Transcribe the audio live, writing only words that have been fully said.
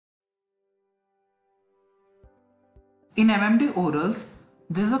In MMD orals,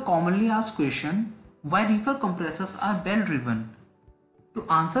 this is a commonly asked question, why reefer compressors are bell driven. To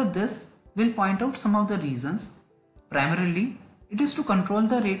answer this, we'll point out some of the reasons. Primarily, it is to control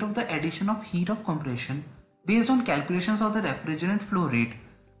the rate of the addition of heat of compression based on calculations of the refrigerant flow rate,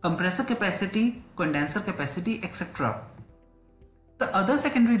 compressor capacity, condenser capacity, etc. The other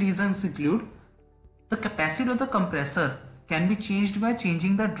secondary reasons include the capacity of the compressor can be changed by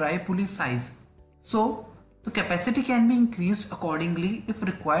changing the dry pulley size. So, the capacity can be increased accordingly if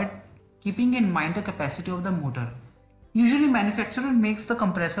required, keeping in mind the capacity of the motor. Usually manufacturer makes the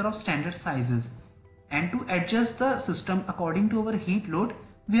compressor of standard sizes, and to adjust the system according to our heat load,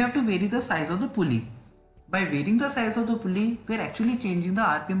 we have to vary the size of the pulley. By varying the size of the pulley, we are actually changing the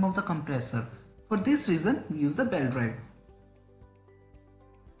RPM of the compressor. For this reason, we use the bell drive.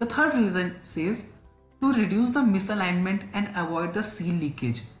 The third reason says to reduce the misalignment and avoid the seal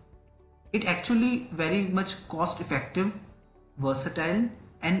leakage. It actually very much cost effective, versatile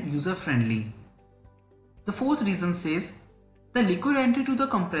and user friendly. The fourth reason says the liquid entry to the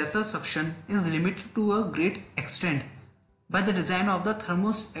compressor suction is limited to a great extent by the design of the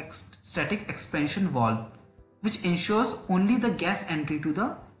thermostatic expansion valve, which ensures only the gas entry to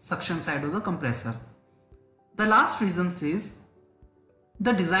the suction side of the compressor. The last reason says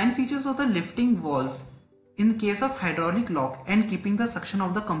the design features of the lifting valves in case of hydraulic lock and keeping the suction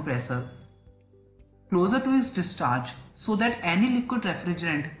of the compressor closer to its discharge so that any liquid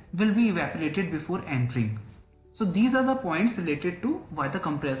refrigerant will be evaporated before entering. So these are the points related to why the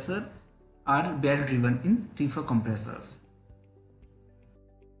compressor are bell driven in reefer compressors.